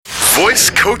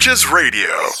Voice Coaches Radio.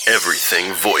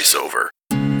 Everything voiceover.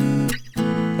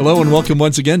 Hello and welcome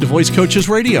once again to Voice Coaches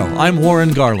Radio. I'm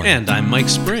Warren Garland. And I'm Mike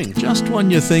Spring. Just when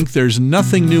you think there's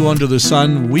nothing new under the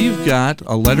sun, we've got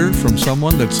a letter from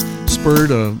someone that's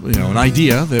spurred an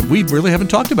idea that we really haven't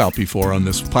talked about before on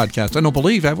this podcast. I don't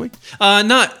believe, have we?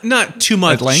 Not too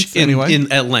much. At length, anyway?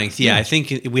 At length, yeah. I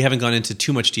think we haven't gone into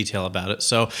too much detail about it.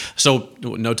 So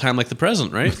no time like the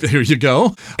present, right? There you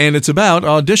go. And it's about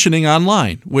auditioning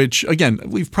online, which, again,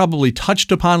 we've probably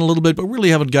touched upon a little bit, but really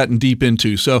haven't gotten deep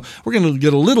into. So we're going to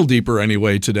get a little deeper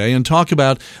anyway today and talk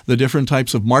about the different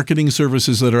types of marketing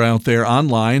services that are out there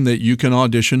online that you can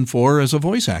audition for as a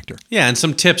voice actor. Yeah, and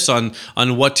some tips on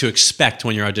what to expect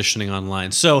when you're auditioning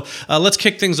online. So let's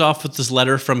kick things off with this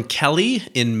letter from Kelly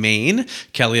in Maine.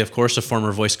 Kelly, of course, a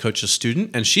former Voice Coaches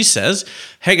student, and she says,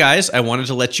 "Hey guys, I wanted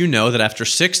to let you know that after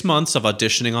 6 months of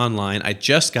auditioning online, I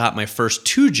just got my first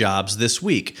 2 jobs this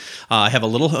week. I have a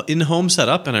little in-home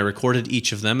setup, and I recorded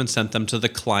each of them and sent them to the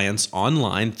clients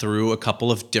online through a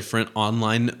couple of different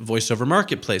online voiceover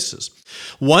marketplaces.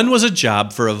 One was a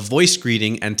job for a voice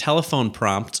greeting and telephone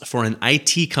prompt for an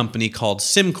IT company called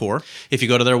SimCore. If you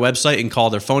go to their website and call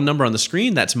their phone number on the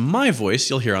screen, that's my voice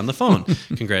you'll hear on the phone."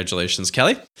 Congratulations,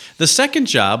 Kelly. The second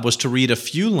job was to read a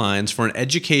few lines for an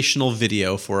educational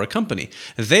video for a company.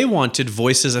 They wanted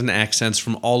voices and accents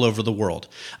from all over the world.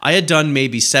 I had done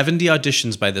maybe 70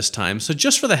 auditions by this time, so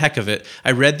just for the heck of it,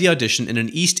 I read the audition in an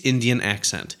East Indian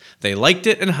accent. They liked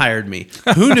it and hired me.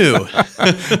 Who knew?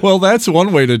 Well, that's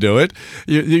one way to do it.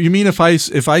 You mean if I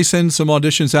send some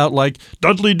auditions out like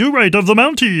Dudley Do-Right of the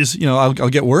Mounties, I'll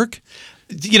get work?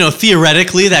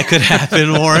 Theoretically that could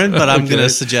happen, Warren, but I'm going to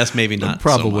suggest maybe not.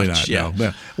 Probably so much. not.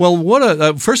 Yeah.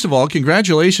 Well, first of all,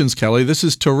 congratulations, Kelly. This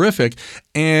is terrific,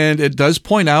 and it does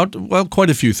point out quite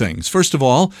a few things. First of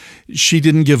all, she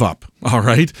didn't give up. All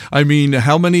right. I mean,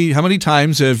 how many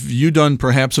times have you done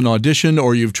perhaps an audition,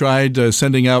 or you've tried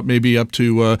sending out maybe up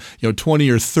to 20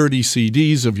 or 30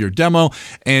 CDs of your demo,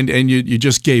 and you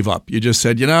just gave up. You just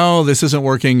said, this isn't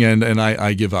working, and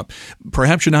I give up.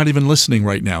 Perhaps you're not even listening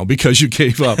right now because you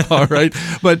gave up. All right.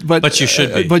 But you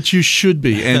should be. But you should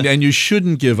be, and you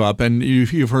shouldn't give up. And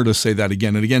you've heard us say that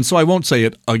again and again, so I won't say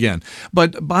it again.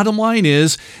 But bottom line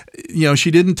is,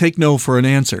 she didn't take no for an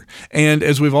answer. And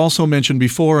as we've also mentioned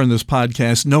before in this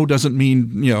podcast, no doesn't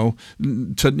mean,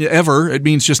 to ever. It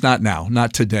means just not now,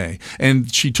 not today.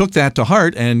 And she took that to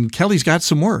heart, and Kelly's got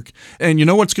some work. And you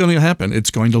know what's going to happen?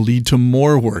 It's going to lead to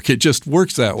more work. It just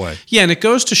works that way. Yeah, and it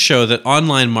goes to show that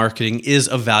online marketing is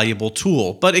a valuable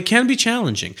tool, but it can be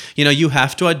challenging. You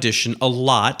have to audition a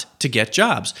lot to get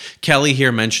jobs. Kelly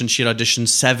here mentioned she had auditioned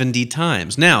 70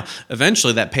 times. Now,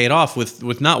 eventually that paid off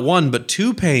with not 1, but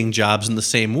 2 paying jobs in the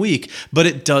same week, but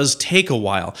it does take a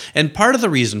while. And part of the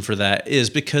reason for that is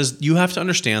because you have to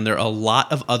understand there are a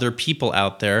lot of other people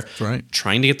out there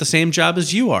trying to get the same job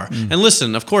as you are. And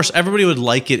listen, of course, everybody would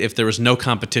like it if there was no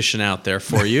competition out there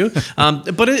for you.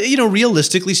 But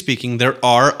realistically speaking, there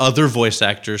are other voice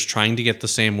actors trying to get the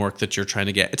same work that you're trying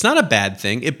to get. It's not a bad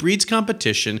thing. It breeds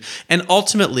competition. And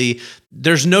ultimately,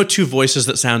 there's no 2 voices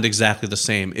that sound exactly the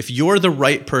same. If you're the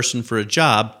right person for a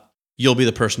job, you'll be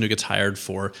the person who gets hired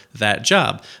for that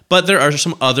job. But there are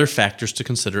some other factors to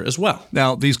consider as well.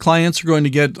 Now, these clients are going to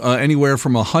get anywhere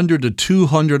from 100 to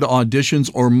 200 auditions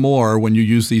or more when you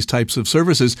use these types of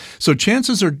services. So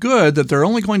chances are good that they're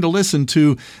only going to listen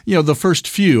to, the first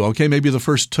few, okay, maybe the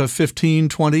first 15,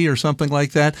 20 or something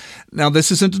like that. Now,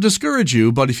 this isn't to discourage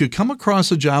you, but if you come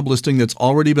across a job listing that's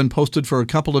already been posted for a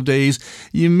couple of days,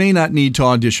 you may not need to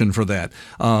audition for that.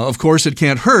 Of course, it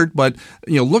can't hurt, but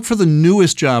look for the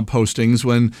newest job postings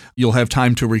when you'll have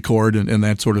time to record and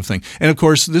that sort of thing. And of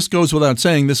course, this goes without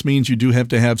saying. This means you do have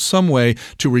to have some way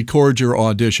to record your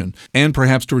audition and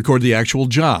perhaps to record the actual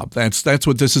job. That's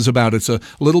what this is about. It's a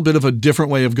little bit of a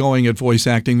different way of going at voice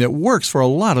acting that works for a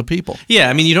lot of people. Yeah,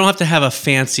 I mean, you don't have to have a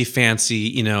fancy,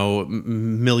 $1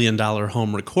 million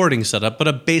home recording setup, but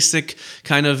a basic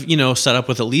kind of, setup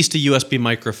with at least a USB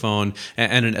microphone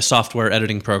and a software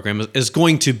editing program is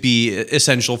going to be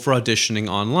essential for auditioning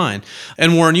online.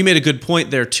 And Warren, you made a good point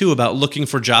there too about looking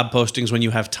for job postings when you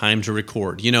have time to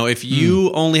record. If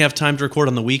you only have time to record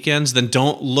on the weekends, then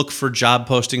don't look for job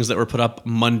postings that were put up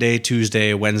Monday,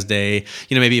 Tuesday, Wednesday,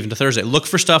 maybe even to Thursday. Look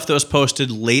for stuff that was posted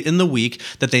late in the week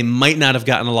that they might not have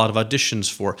gotten a lot of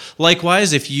auditions for.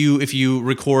 Likewise, if you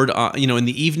record in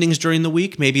the evenings during the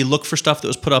week, maybe look for stuff that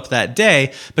was put up that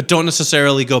day, but don't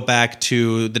necessarily go back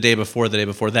to the day before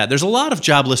that. There's a lot of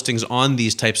job listings on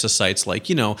these types of sites like,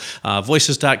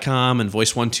 voices.com and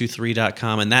Voice123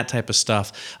 voice123.com and that type of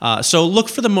stuff. So look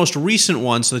for the most recent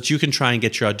one so that you can try and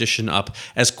get your audition up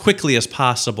as quickly as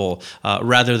possible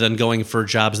rather than going for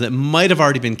jobs that might have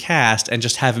already been cast and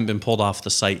just haven't been pulled off the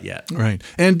site yet. Right.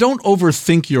 And don't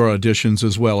overthink your auditions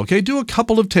as well, okay? Do a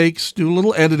couple of takes, do a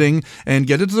little editing, and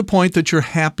get it to the point that you're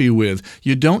happy with.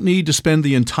 You don't need to spend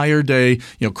the entire day,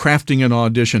 crafting an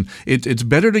audition. It's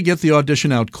better to get the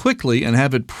audition out quickly and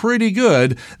have it pretty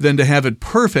good than to have it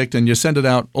perfect and you send it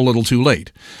out a little too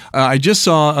late. I just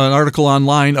saw an article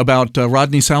online about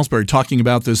Rodney Salisbury talking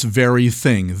about this very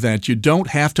thing, that you don't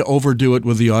have to overdo it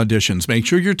with the auditions. Make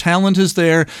sure your talent is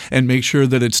there and make sure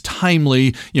that it's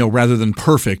timely, rather than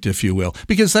perfect, if you will,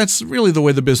 because that's really the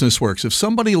way the business works. If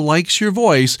somebody likes your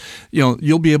voice,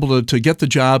 you'll be able to get the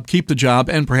job, keep the job,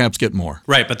 and perhaps get more.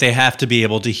 Right, but they have to be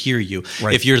able to hear you.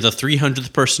 Right. If you're the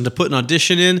 300th person to put an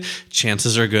audition in,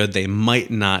 chances are good they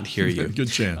might not hear you. Good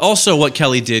chance. Also, what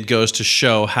Kelly did goes to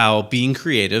show how being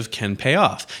creative can pay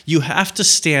off. You have to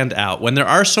stand out. When there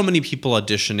are so many people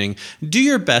auditioning, do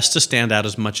your best to stand out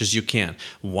as much as you can.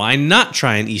 Why not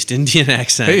try an East Indian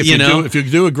accent? Hey, if you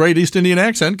do a great East Indian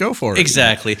accent, go for it.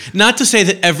 Exactly. Not to say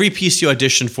that every piece you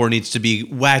audition for needs to be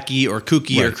wacky or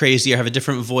kooky or crazy or have a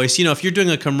different voice. If you're doing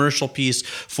a commercial piece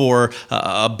for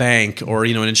a bank or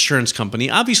an insurance company,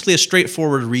 obviously a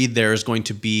straightforward read there is going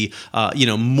to be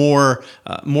more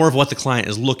of what the client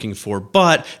is looking for.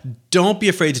 But don't be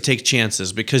afraid to take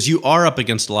chances because you are up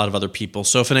against a lot of other people.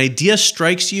 So if an idea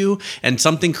strikes you and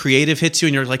something creative hits you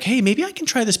and you're like, hey, maybe I can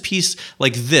try this piece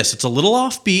like this. It's a little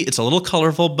offbeat, it's a little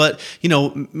colorful, but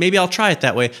maybe I'll try it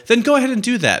that way. Then go ahead and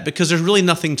do that because there's really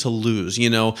nothing to lose.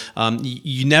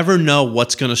 You never know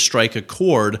what's going to strike a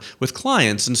chord with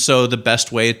clients. And so the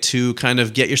best way to kind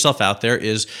of get yourself out there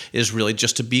is really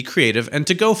just to be creative and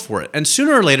to go for it. And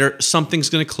sooner or later, something's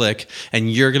going to click and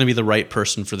you're going to be the right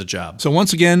person for the job. So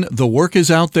once again, the work is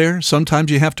out there.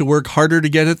 Sometimes you have to work harder to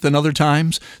get it than other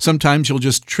times. Sometimes you'll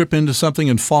just trip into something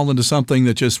and fall into something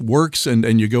that just works,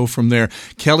 and you go from there.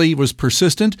 Kelly was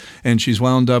persistent, and she's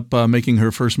wound up making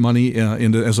her first money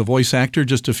as a voice actor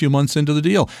just a few months into the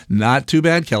deal. Not too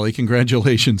bad, Kelly.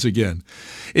 Congratulations again.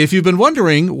 If you've been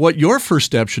wondering what your first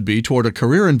step should be toward a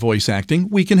career in voice acting,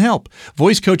 we can help.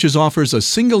 Voice Coaches offers a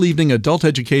single-evening adult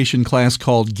education class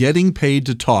called Getting Paid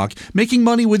to Talk, Making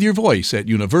Money with Your Voice at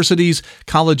universities,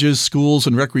 colleges, schools,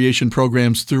 and recreation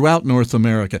programs throughout North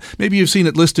America. Maybe you've seen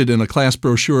it listed in a class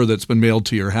brochure that's been mailed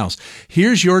to your house.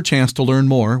 Here's your chance to learn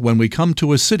more when we come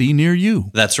to a city near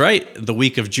you. That's right. The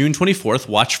week of June 24th,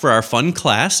 watch for our fun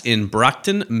class in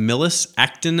Brockton, Millis,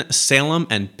 Acton, Salem,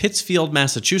 and Pittsfield,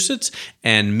 Massachusetts,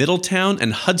 and Middletown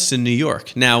and Hudson, New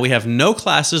York. Now, we have no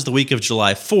classes the week of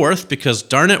July 4th because,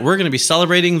 darn it, we're going to be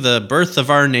celebrating the birth of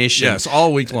our nation. Yes,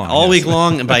 all week long. All week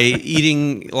long by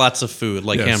eating lots of food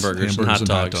like hamburgers and hot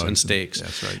dogs dogs and steaks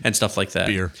that's right. and stuff like that.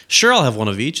 Beer. Sure, I'll have one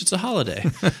of each. It's a holiday.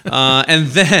 And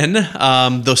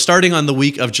then, though, starting on the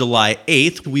week of July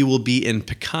 8th, we will be in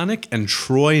Peconic and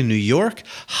Troy, New York,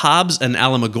 Hobbs and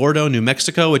Alamogordo, New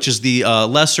Mexico, which is the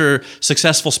lesser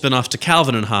successful spinoff to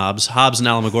Calvin and Hobbs. Hobbs and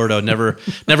Alamogordo never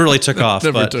really took off.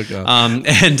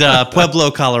 And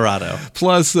Pueblo, Colorado.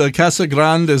 Plus Casa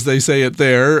Grande, as they say it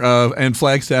there, and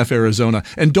Flagstaff, Arizona.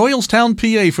 And Doylestown,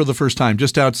 PA for the first time,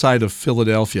 just outside of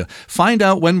Philadelphia. Find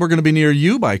out when we're going to be near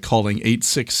you by calling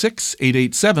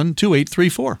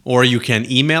 866-887-2834. Or you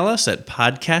can email us at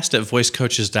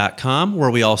podcast@voicecoaches.com, where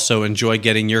we also enjoy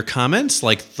getting your comments,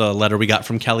 like the letter we got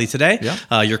from Kelly today,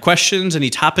 your questions, any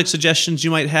topic suggestions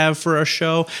you might have for our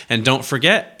show. And don't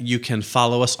forget, you can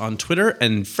follow us on Twitter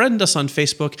and friend us on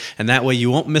Facebook, and that way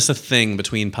you won't miss a thing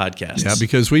between podcasts. Yeah,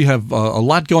 because we have a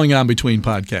lot going on between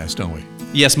podcasts, don't we?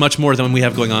 Yes, much more than we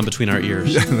have going on between our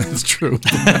ears. Yeah, that's true.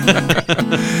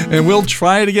 And we'll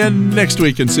try it again next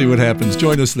week and see what happens.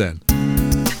 Join us then.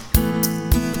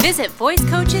 Visit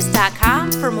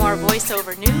voicecoaches.com for more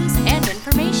voiceover news and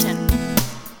information.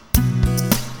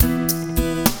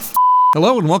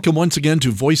 Hello and welcome once again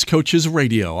to Voice Coaches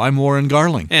Radio. I'm Warren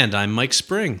Garling. And I'm Mike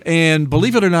Spring. And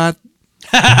believe it or not,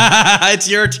 it's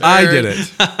your turn. I did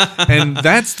it. And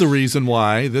that's the reason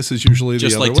why this is usually the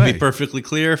other way. Just like to be perfectly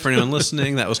clear for anyone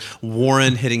listening, that was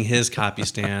Warren hitting his copy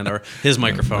stand or his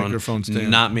microphone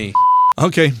stand. Not me.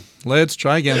 Okay, let's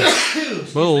try again.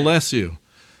 Bless you.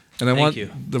 And I want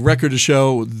the record to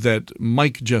show that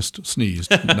Mike just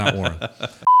sneezed, not Warren.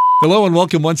 Hello and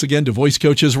welcome once again to Voice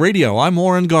Coaches Radio. I'm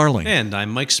Warren Garling. And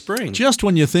I'm Mike Spring. Just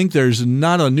when you think there's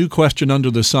not a new question under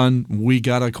the sun, we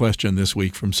got a question this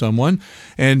week from someone.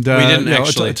 And we didn't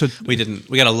actually. We didn't.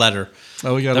 We got a letter.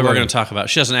 Oh, we got a letter. That we're going to talk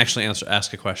about. She doesn't actually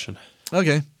ask a question.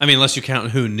 Okay. I mean, unless you count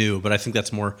who knew, but I think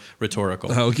that's more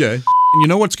rhetorical. Okay. You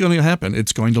know what's going to happen?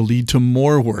 It's going to lead to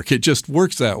more work. It just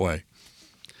works that way.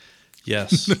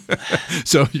 Yes.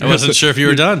 So I wasn't sure if you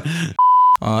were done.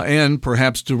 And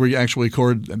perhaps to actually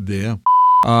record there.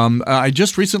 I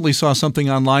just recently saw something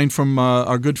online from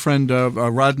our good friend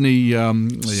Rodney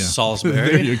Salisbury.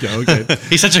 There you go. Okay.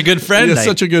 He's such a good friend. He's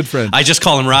such a good friend. I just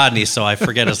call him Rodney, so I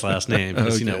forget his last name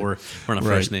because Okay. we're on a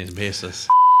Right. first name basis.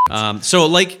 So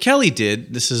like Kelly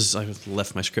did, I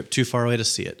left my script too far away to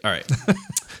see it. All right.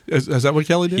 Is that what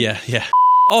Kelly did? Yeah.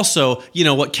 Also,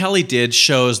 what Kelly did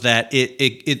shows that it.